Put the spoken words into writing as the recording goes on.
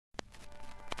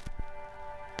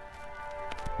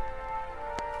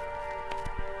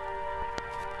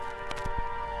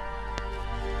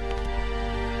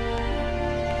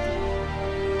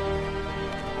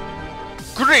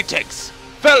Greetings,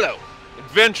 fellow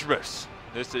adventurers!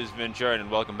 This is Ventura, and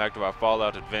welcome back to our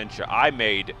Fallout adventure. I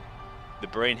made the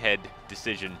brainhead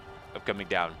decision of coming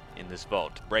down in this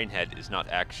vault. Brainhead is not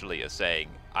actually a saying.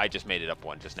 I just made it up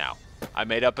one just now. I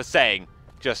made up a saying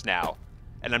just now,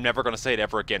 and I'm never going to say it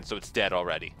ever again, so it's dead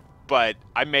already. But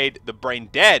I made the brain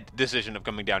dead decision of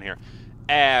coming down here,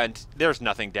 and there's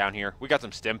nothing down here. We got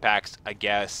some stim packs, I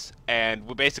guess, and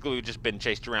we've just been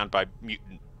chased around by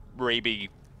mutant, rabies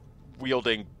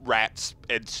wielding rats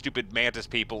and stupid mantis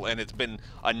people, and it's been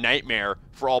a nightmare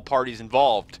for all parties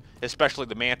involved, especially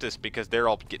the mantis, because they're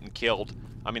all getting killed.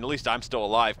 I mean, at least I'm still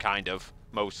alive, kind of,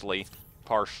 mostly,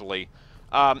 partially.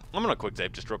 I'm gonna quick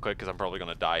save just real quick because I'm probably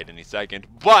gonna die at any second,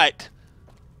 but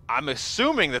I'm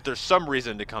assuming that there's some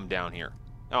reason to come down here.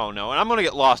 Oh no, and I'm gonna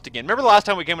get lost again. Remember the last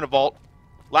time we came in a vault?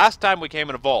 Last time we came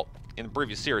in a vault in the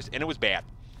previous series, and it was bad.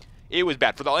 It was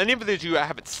bad. For any of those who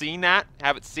haven't seen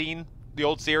the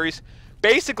old series,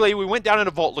 basically we went down in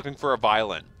a vault looking for a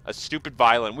violin, a stupid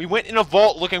violin. We went in a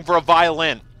vault looking for a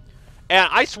violin, and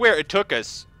I swear it took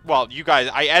us, well, you guys,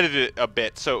 I edited it a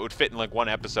bit so it would fit in like one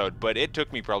episode, but it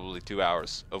took me probably 2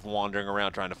 hours of wandering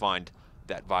around trying to find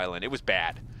that violin. It was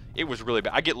bad. It was really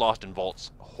bad. I get lost in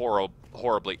vaults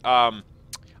horribly. I'm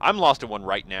lost in one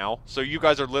right now, so you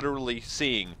guys are literally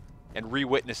seeing and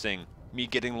re-witnessing me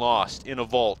getting lost in a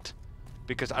vault,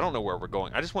 because I don't know where we're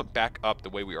going. I just went back up the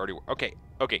way we already were. Okay,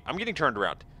 I'm getting turned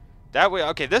around. That way,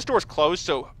 okay, this door's closed,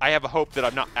 so I have a hope that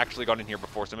I've not actually gone in here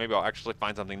before, so maybe I'll actually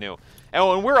find something new.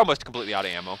 And we're almost completely out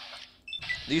of ammo.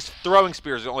 These throwing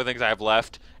spears are the only things I have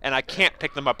left, and I can't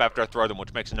pick them up after I throw them,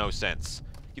 which makes no sense.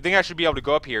 You think I should be able to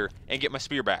go up here and get my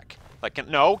spear back? Like,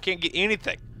 no, can't get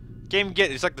anything. Can't even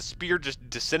get, it's like the spear just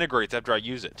disintegrates after I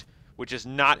use it, which is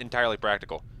not entirely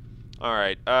practical.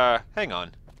 Alright, hang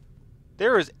on.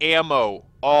 There is ammo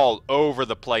all over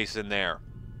the place in there.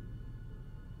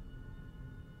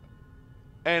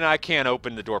 And I can't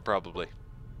open the door, probably.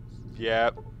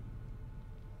 Yep.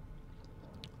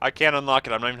 I can't unlock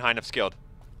it. I'm not even high enough skilled.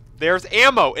 There's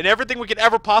ammo and everything we could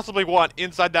ever possibly want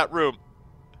inside that room.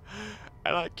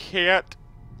 And I can't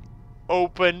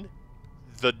open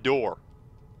the door.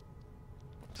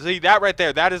 See, that right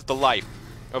there, that is the life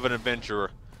of an adventurer.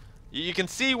 You can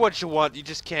see what you want, you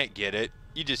just can't get it.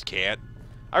 You just can't.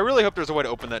 I really hope there's a way to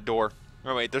open that door.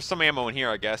 Oh wait, there's some ammo in here,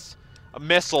 I guess. A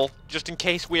missile, just in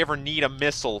case we ever need a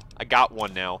missile. I got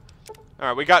one now.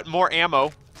 Alright, we got more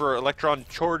ammo for electron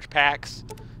charge packs.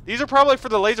 These are probably for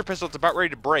the laser pistol that's about ready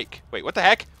to break. Wait, what the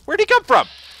heck? Where'd he come from?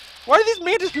 Why do these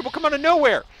mantis people come out of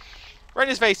nowhere? Right in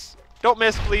his face. Don't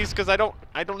miss, please, because I don't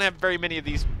have very many of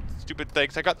these stupid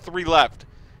things. I got 3 left.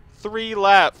 3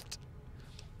 left.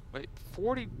 Wait,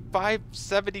 45,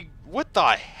 70. What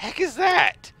the heck is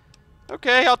that?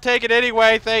 Okay, I'll take it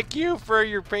anyway. Thank you for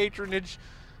your patronage.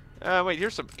 Wait,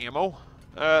 here's some ammo.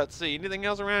 Let's see. Anything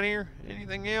else around here?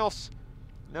 Anything else?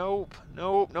 Nope.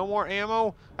 Nope. No more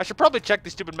ammo. I should probably check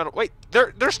these stupid metal. Wait,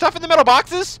 there's stuff in the metal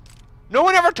boxes? No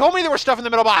one ever told me there was stuff in the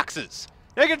metal boxes.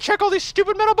 Now I can check all these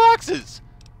stupid metal boxes.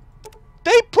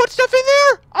 They put stuff in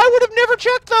there? I would have never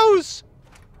checked those.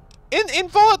 In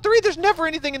Fallout 3, there's never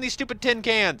anything in these stupid tin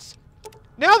cans.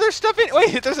 Now there's stuff in.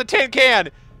 Wait, there's a tin can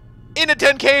in a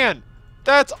tin can.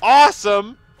 That's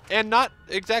awesome and not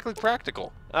exactly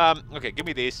practical. Okay, give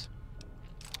me these.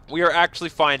 We are actually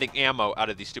finding ammo out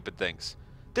of these stupid things.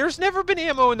 There's never been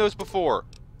ammo in those before.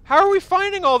 How are we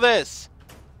finding all this?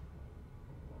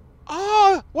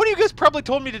 Ah, one of you guys probably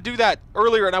told me to do that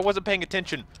earlier and I wasn't paying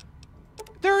attention.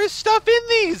 There is stuff in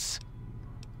these.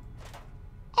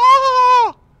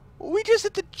 Ah, we just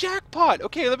hit the jackpot.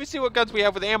 Okay, let me see what guns we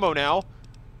have with ammo now.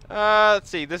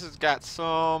 Let's see. This has got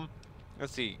some.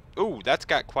 Let's see. Ooh, that's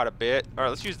got quite a bit. All right,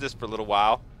 let's use this for a little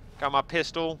while. Got my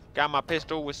pistol. Got my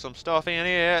pistol with some stuff in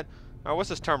it. All right, what's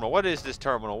this terminal? What is this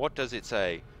terminal? What does it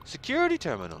say? Security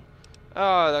terminal.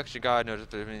 Oh, actually, God knows.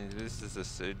 This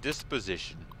is a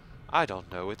disposition. I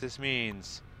don't know what this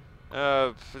means.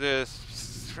 I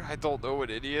don't know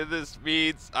what any of this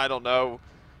means. I don't know.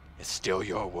 It's still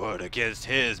your word against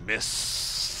his,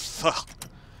 miss.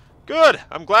 Good.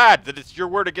 I'm glad that it's your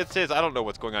word against his. I don't know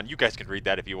what's going on. You guys can read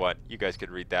that if you want. You guys can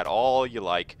read that all you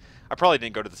like. I probably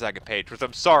didn't go to the second page, which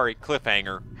I'm sorry.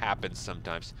 Cliffhanger happens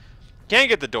sometimes. Can't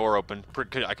get the door open.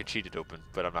 I could cheat it open,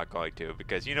 but I'm not going to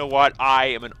because you know what? I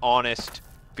am an honest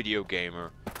video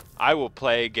gamer. I will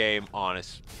play a game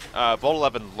honest. Vault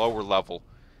 11 lower level.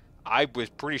 I was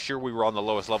pretty sure we were on the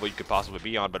lowest level you could possibly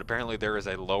be on, but apparently there is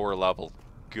a lower level.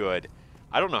 Good.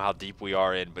 I don't know how deep we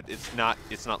are in, but it's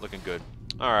not looking good.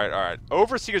 Alright.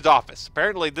 Overseer's office.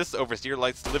 Apparently this overseer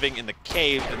likes living in the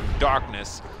cave in the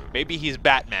darkness. Maybe he's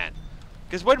Batman.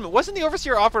 Because wait a minute, wasn't the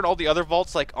Overseer offering all the other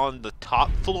vaults like on the top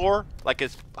floor, like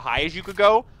as high as you could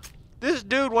go? This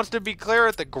dude wants to be clear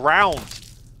at the ground.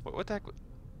 What the heck?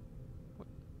 What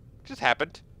just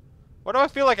happened? Why do I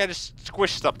feel like I just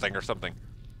squished something or something?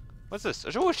 What's this?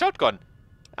 Oh, a shotgun.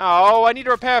 Oh, I need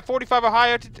to repair 45 or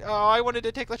higher. Oh, I wanted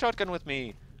to take the shotgun with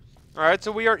me. All right,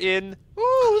 so we are in.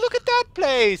 Ooh, look at that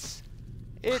place.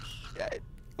 What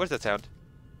does that sound?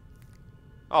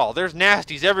 Oh, there's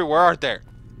nasties everywhere, aren't there?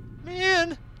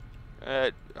 Man.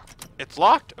 It's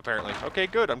locked, apparently. Okay,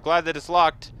 good. I'm glad that it's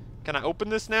locked. Can I open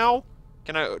this now?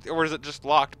 Or is it just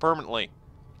locked permanently?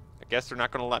 I guess they're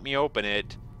not going to let me open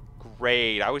it.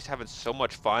 Great. I was having so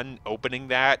much fun opening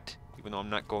that, even though I'm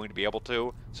not going to be able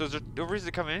to. So is there no reason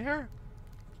to come in here?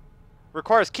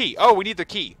 Requires key. Oh, we need the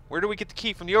key. Where do we get the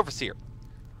key from the Overseer?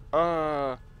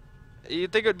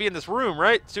 You'd think it would be in this room,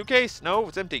 right? Suitcase? No,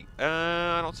 it's empty.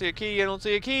 I don't see a key. I don't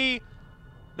see a key.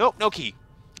 Nope, no key.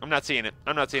 I'm not seeing it.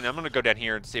 I'm not seeing it. I'm going to go down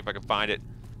here and see if I can find it.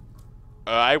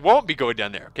 I won't be going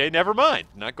down there. Okay, never mind.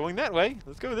 Not going that way.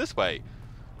 Let's go this way.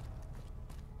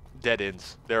 Dead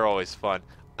ends. They're always fun.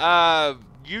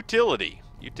 Utility.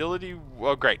 Utility.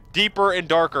 Oh, great. Deeper and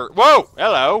darker. Whoa!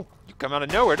 Hello. You come out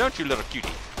of nowhere, don't you, little cutie?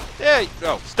 There you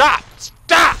go. Oh, stop!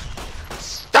 Stop!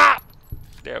 Stop!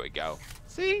 There we go.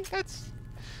 See? That's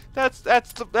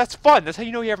fun. That's how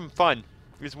you know you're having fun.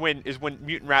 Is when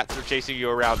mutant rats are chasing you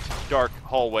around dark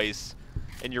hallways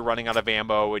and you're running out of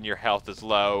ammo and your health is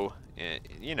low.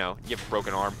 You know, you have a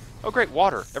broken arm. Oh, great.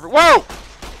 Water. Whoa!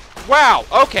 Wow.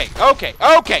 Okay. Okay.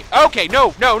 Okay. Okay.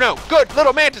 No. No. No. Good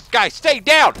little mantis guy. Stay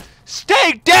down.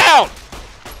 Stay down!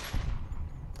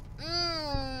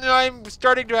 I'm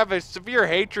starting to have a severe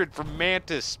hatred for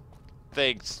mantis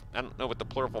things. I don't know what the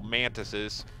plural for mantis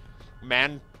is.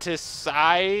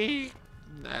 Mantis-I?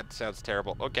 That sounds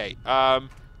terrible. Okay.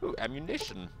 Ooh,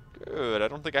 ammunition. Good. I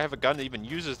don't think I have a gun that even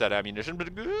uses that ammunition,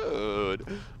 but good.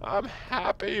 I'm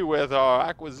happy with our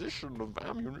acquisition of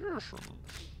ammunition.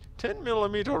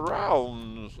 10mm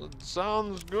rounds. It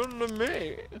sounds good to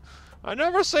me. I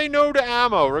never say no to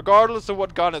ammo, regardless of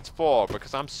what gun it's for,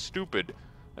 because I'm stupid.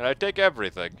 And I take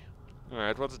everything.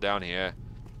 Alright, what's down here?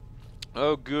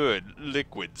 Oh, good.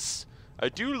 Liquids. I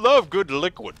do love good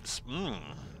liquids.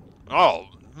 Oh,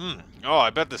 I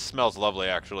bet this smells lovely,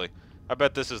 actually. I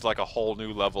bet this is like a whole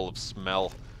new level of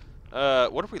smell.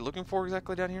 What are we looking for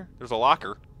exactly down here? There's a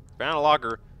locker. Found a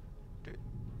locker.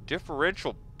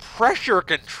 Differential pressure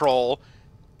control?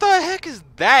 The heck is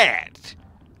that?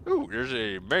 Ooh, there's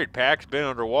a mate pack. It's been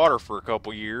underwater for a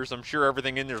couple years. I'm sure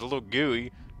everything in there's a little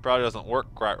gooey. Probably doesn't work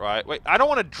quite right. Wait, I don't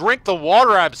want to drink the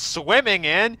water I'm swimming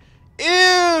in.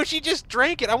 Ew, she just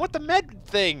drank it. I want the med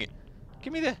thing.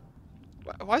 Give me the...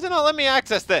 Why does it not let me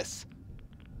access this?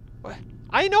 What?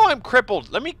 I know I'm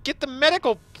crippled. Let me get the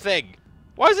medical thing.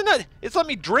 Why is it not... It's let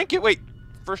me drink it. Wait,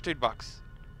 first aid box.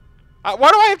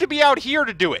 Why do I have to be out here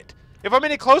to do it? If I'm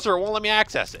any closer, it won't let me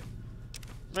access it.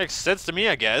 Makes sense to me,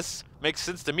 I guess. Makes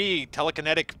sense to me,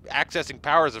 telekinetic accessing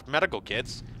powers of medical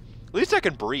kits. At least I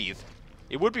can breathe.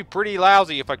 It would be pretty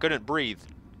lousy if I couldn't breathe.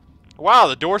 Wow,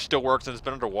 the door still works and it's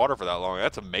been underwater for that long.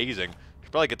 That's amazing.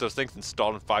 Should probably get those things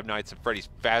installed in Five Nights at Freddy's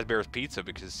Fazbear's Pizza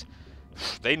because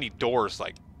they need doors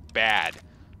like bad.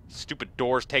 Stupid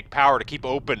doors take power to keep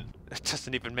open. It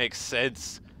doesn't even make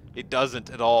sense. It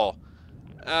doesn't at all.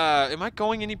 Am I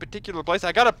going any particular place?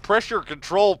 I got a pressure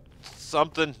control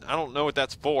something. I don't know what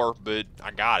that's for, but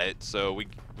I got it, so we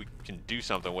can do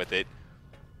something with it.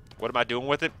 What am I doing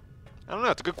with it? I don't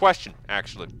know. It's a good question,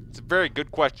 actually. It's a very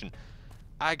good question.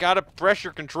 I got a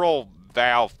pressure control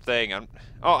valve thing.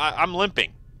 I'm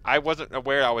limping. I wasn't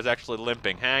aware I was actually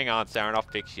limping. Hang on, Siren. I'll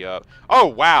fix you up. Oh,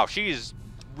 wow. She's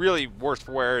really worse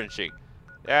for wear, isn't she?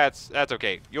 That's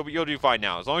okay. You'll do fine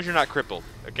now, as long as you're not crippled.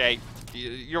 Okay,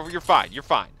 you're fine. You're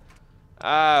fine.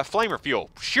 Flamer fuel.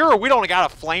 Sure, we don't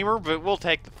got a flamer, but we'll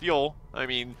take the fuel. I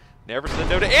mean, never said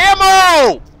no to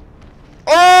ammo.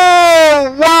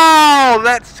 Oh wow,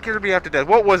 that scared me after death.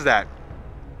 What was that?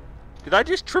 Did I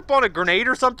just trip on a grenade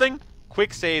or something?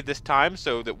 Quick save this time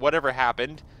so that whatever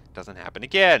happened doesn't happen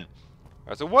again. All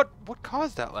right, so what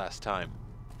caused that last time?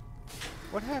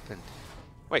 What happened?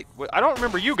 Wait, I don't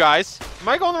remember you guys. Am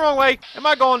I going the wrong way? Am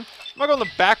I going the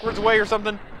backwards way or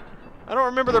something? I don't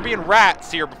remember there being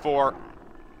rats here before.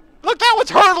 Look, that one's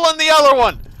hurdling the other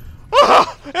one.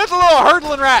 Oh, it's a little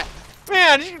hurdling rat.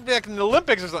 Man, you should be like in the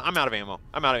Olympics or something. I'm out of ammo.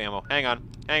 I'm out of ammo. Hang on.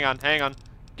 Hang on. Hang on.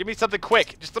 Give me something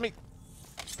quick. Just let me...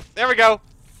 There we go.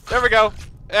 There we go.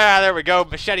 Ah, there we go.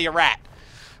 Machete a rat.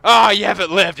 Oh, you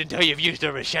haven't lived until you've used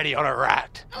a machete on a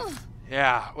rat.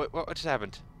 Yeah. What just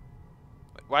happened?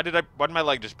 Why did my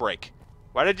leg just break?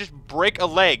 Why did I just break a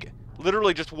leg?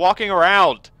 Literally just walking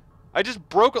around. I just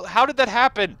broke. How did that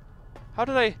happen? How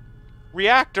did I...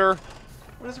 Reactor?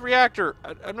 What is a reactor?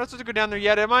 I'm not supposed to go down there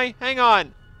yet, am I? Hang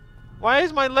on. Why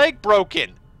is my leg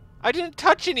broken? I didn't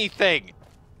touch anything.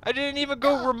 I didn't even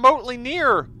go remotely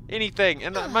near anything.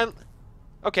 And my...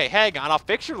 Okay, hang on. I'll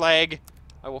fix your leg.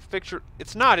 I will fix your...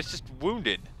 It's not. It's just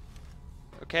wounded.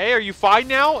 Okay, are you fine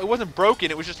now? It wasn't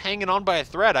broken. It was just hanging on by a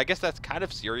thread. I guess that's kind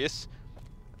of serious.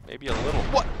 Maybe a little.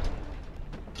 What?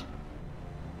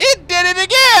 It did it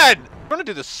again! I'm gonna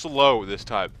do this slow this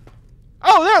time.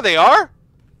 Oh, there they are!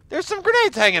 There's some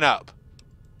grenades hanging up.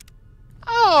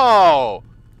 Oh!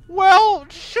 Well,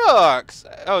 shucks.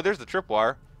 Oh, there's the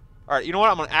tripwire. Alright, you know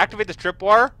what? I'm gonna activate this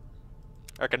tripwire.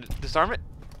 I can disarm it.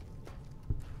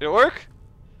 Did it work?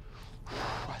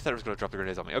 I thought it was gonna drop the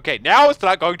grenades on me. Okay, now it's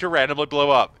not going to randomly blow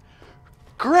up.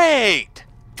 Great!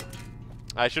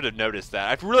 I should have noticed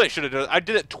that. I really should have noticed. I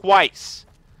did it twice.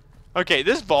 Okay,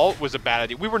 this vault was a bad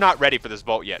idea. We were not ready for this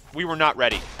vault yet. We were not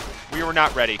ready. We were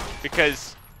not ready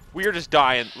because we are just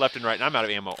dying left and right, and I'm out of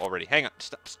ammo already. Hang on.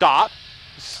 Stop. Stop.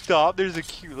 Stop. There's a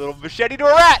cute little machete to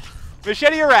a rat.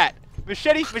 Machete a rat.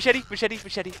 Machete, machete, machete,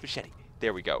 machete, machete.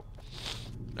 There we go.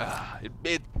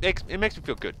 It makes me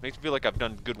feel good. It makes me feel like I've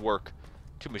done good work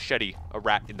to machete a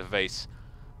rat in the face.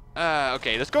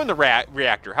 Okay, let's go in the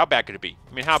reactor. How bad could it be?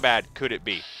 I mean, how bad could it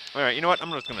be? Alright, you know what? I'm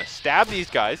just gonna stab these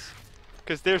guys.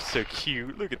 Because they're so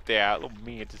cute. Look at that. Little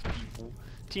mantis people.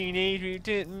 Teenage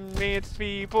Mutant Mantis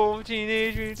people.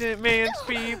 Teenage Mutant Mantis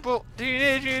people.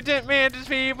 Teenage Mutant Mantis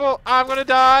people. I'm gonna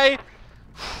die.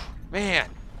 Man.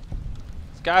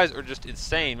 These guys are just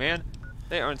insane, man.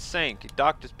 They are insane. Okay,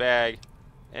 doctor's bag.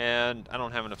 And I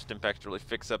don't have enough Stimpaks to really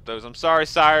fix up those. I'm sorry,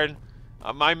 Siren.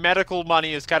 My medical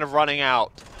money is kind of running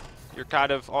out. You're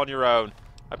kind of on your own.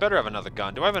 I better have another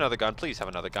gun. Do I have another gun? Please have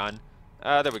another gun.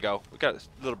 There we go. We got a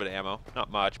little bit of ammo.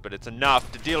 Not much, but it's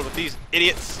enough to deal with these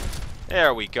idiots.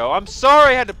 There we go. I'm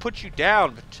sorry I had to put you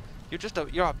down, but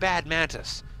you're a bad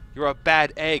mantis. You're a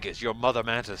bad egg, as your mother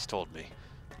mantis told me.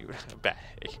 You're a bad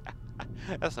egg.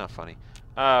 That's not funny.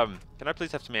 Can I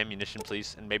please have some ammunition,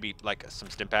 please? And maybe, like, some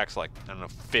Stimpaks, like, I don't know,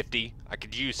 50? I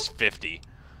could use 50.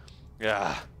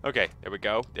 Yeah. Okay, there we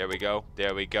go. There we go.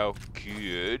 There we go.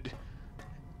 Good.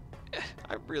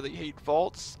 I really hate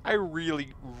vaults. I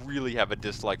really, really have a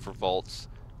dislike for vaults.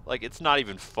 Like, it's not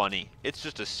even funny. It's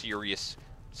just a serious,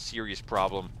 serious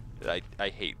problem that I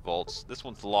hate vaults. This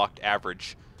one's locked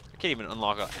average. I can't even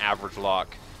unlock an average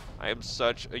lock. I am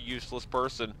such a useless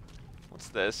person. What's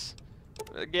this?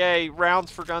 Yay,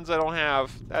 rounds for guns I don't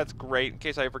have. That's great. In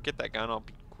case I ever get that gun, I'll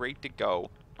be great to go.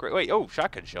 Great. Wait, oh,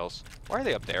 shotgun shells. Why are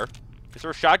they up there? Is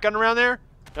there a shotgun around there?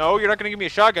 No, you're not going to give me a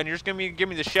shotgun. You're just going to give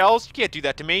me the shells? You can't do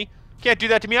that to me. You can't do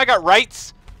that to me. I got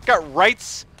rights. I got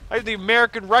rights. I have the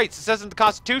American rights. It says in the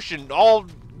Constitution, all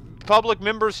public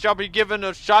members shall be given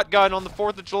a shotgun on the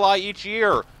 4th of July each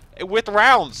year with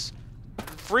rounds.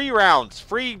 Free rounds.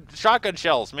 Free shotgun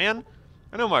shells, man.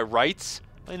 I know my rights.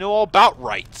 I know all about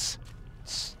rights.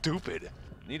 Stupid.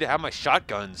 I need to have my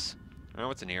shotguns. Oh,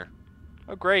 what's in here?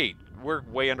 Oh, great. We're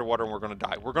way underwater and we're going to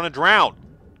die. We're going to drown.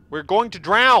 We're going to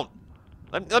drown.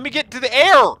 Let me get to the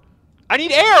air. I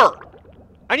need air.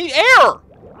 I need air.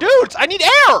 Dudes, I need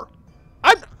air.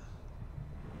 I'm...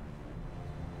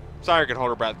 Sorry, I can hold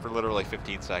her breath for literally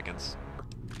 15 seconds.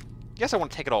 Guess I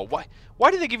want to take it all.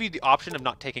 Why do they give you the option of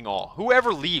not taking all?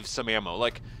 Whoever leaves some ammo.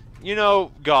 Like, you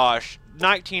know, gosh,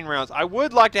 19 rounds. I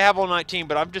would like to have all 19,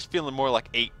 but I'm just feeling more like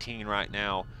 18 right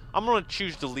now. I'm going to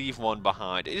choose to leave one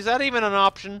behind. Is that even an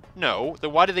option? No.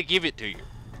 Then why do they give it to you?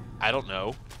 I don't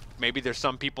know. Maybe there's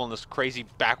some people in this crazy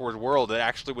backward world that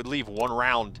actually would leave one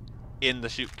round in the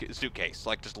suitcase.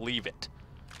 Like, just leave it.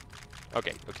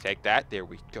 Okay, take that. There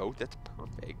we go. That's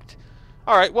perfect.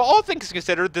 Alright, well, all things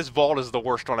considered, this vault is the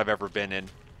worst one I've ever been in.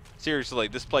 Seriously,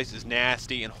 this place is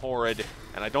nasty and horrid,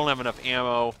 and I don't have enough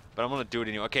ammo, but I'm going to do it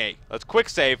anyway. Okay, let's quick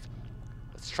save.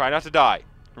 Let's try not to die.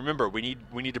 Remember, we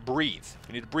need to breathe.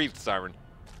 We need to breathe, Siren.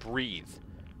 Breathe.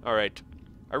 Alright.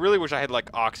 I really wish I had, like,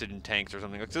 oxygen tanks or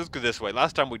something. Let's go this way.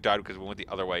 Last time we died because we went the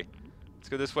other way. Let's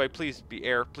go this way. Please be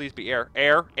air. Please be air.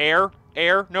 Air. Air.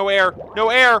 Air. No air. No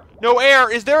air. No air.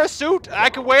 Is there a suit I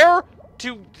could wear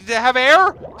to have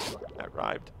air? That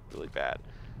rhymed really bad.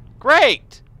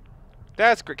 Great.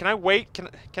 That's great. Can I wait?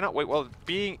 Cannot wait while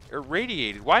being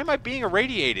irradiated. Why am I being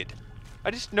irradiated?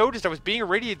 I just noticed I was being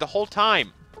irradiated the whole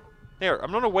time. There.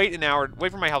 I'm going to wait an hour.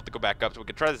 Wait for my health to go back up so we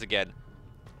can try this again.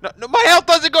 No, my health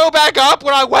doesn't go back up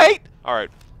when I wait!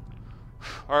 Alright.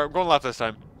 Alright, I'm going left this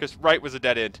time. Because right was a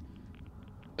dead end.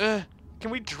 Can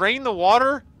we drain the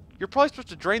water? You're probably supposed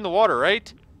to drain the water,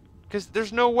 right? Because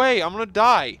there's no way. I'm going to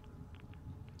die.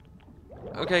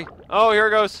 Okay. Oh, here it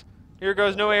goes. Here it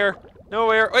goes. No air. No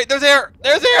air. Wait, there's air!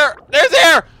 There's air! There's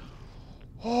air!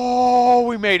 Oh,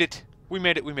 we made it. We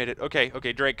made it. We made it. Okay,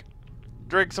 okay, drink.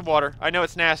 Drink some water. I know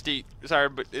it's nasty, sorry,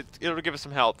 but it'll give us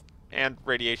some health and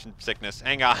radiation sickness.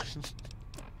 Hang on.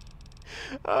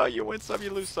 Oh, you win some, you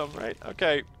lose some, right?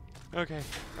 Okay. Okay.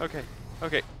 Okay.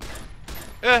 Okay.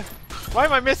 Why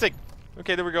am I missing?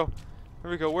 Okay, there we go. There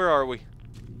we go. Where are we?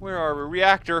 Where are we?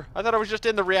 Reactor. I thought I was just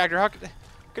in the reactor. How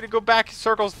could it go back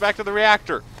circles back to the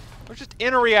reactor? I was just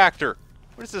in a reactor.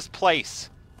 What is this place?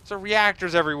 There's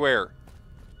reactors everywhere.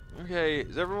 Okay,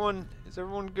 is everyone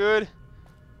good?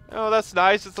 Oh, that's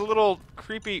nice. It's a little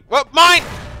creepy. Well, mine!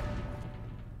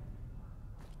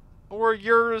 Or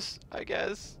yours, I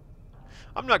guess.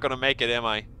 I'm not gonna make it, am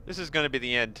I? This is gonna be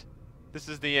the end. This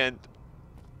is the end.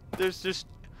 There's just...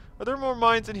 Are there more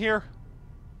mines in here? Are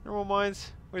there more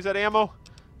mines? Where's that ammo?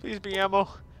 Please be ammo.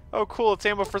 Oh, cool. It's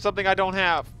ammo for something I don't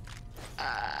have.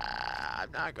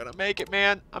 I'm not gonna make it,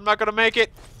 man. I'm not gonna make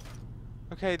it.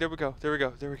 Okay, there we go. There we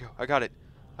go. There we go. I got it.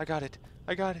 I got it.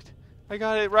 I got it. I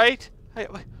got it, right?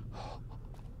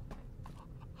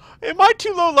 Am I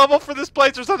too low level for this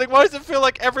place or something? Why does it feel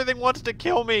like everything wants to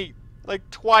kill me? Like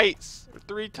twice or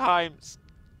 3 times.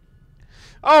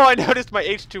 Oh, I noticed my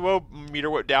H2O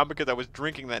meter went down because I was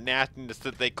drinking that nastiness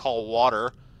that they call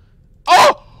water.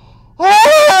 Oh!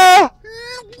 Oh!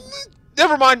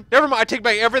 Never mind. Never mind. I take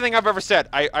back everything I've ever said.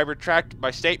 I retract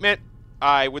my statement.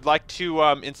 I would like to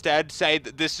instead say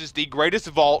that this is the greatest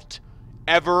vault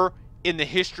ever in the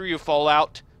history of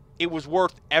Fallout. It was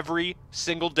worth every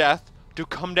single death to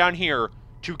come down here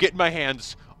to get my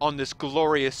hands on this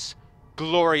glorious,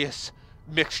 glorious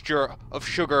mixture of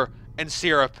sugar and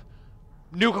syrup.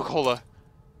 Nuka-Cola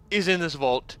is in this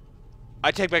vault.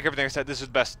 I take back everything I said. This is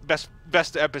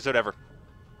best episode ever.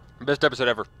 Best episode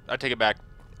ever. I take it back.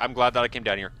 I'm glad that I came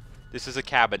down here. This is a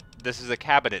cabin. This is a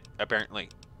cabinet, apparently.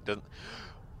 Doesn't...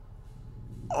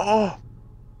 Oh!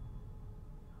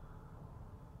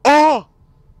 Oh!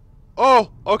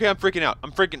 Oh! Okay, I'm freaking out.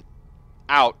 I'm freaking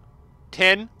out.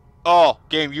 10? Oh,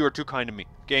 game, you are too kind to me.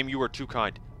 Game, you are too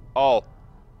kind. Oh.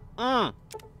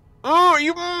 Oh,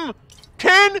 you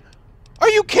 10? Are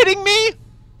you kidding me?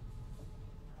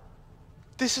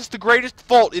 This is the greatest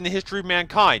vault in the history of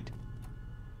mankind.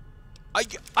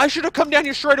 I should have come down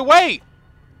here straight away.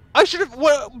 I should have...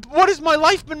 What has my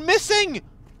life been missing?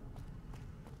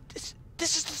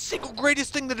 This is the single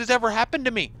greatest thing that has ever happened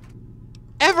to me.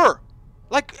 Ever.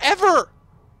 Like, ever.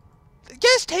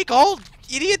 Yes, take all,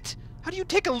 idiot. How do you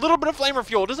take a little bit of flamer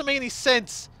fuel? It doesn't make any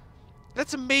sense.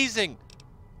 That's amazing.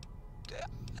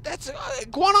 That's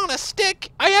guan on a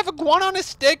stick. I have a guan on a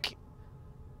stick.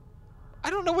 I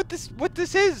don't know what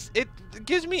this is. It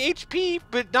gives me HP,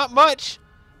 but not much.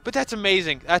 But that's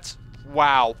amazing. That's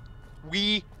wow.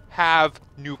 We have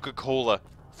Nuka-Cola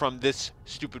from this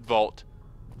stupid vault.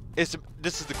 This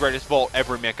is the greatest vault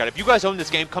ever in mankind. If you guys own this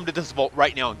game, come to this vault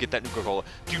right now and get that Nuka-Cola.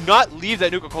 Do not leave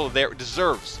that Nuka-Cola there. It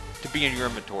deserves to be in your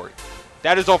inventory.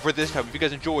 That is all for this time. If you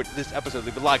guys enjoyed this episode,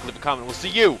 leave a like, leave a comment. We'll see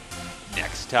you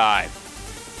next time.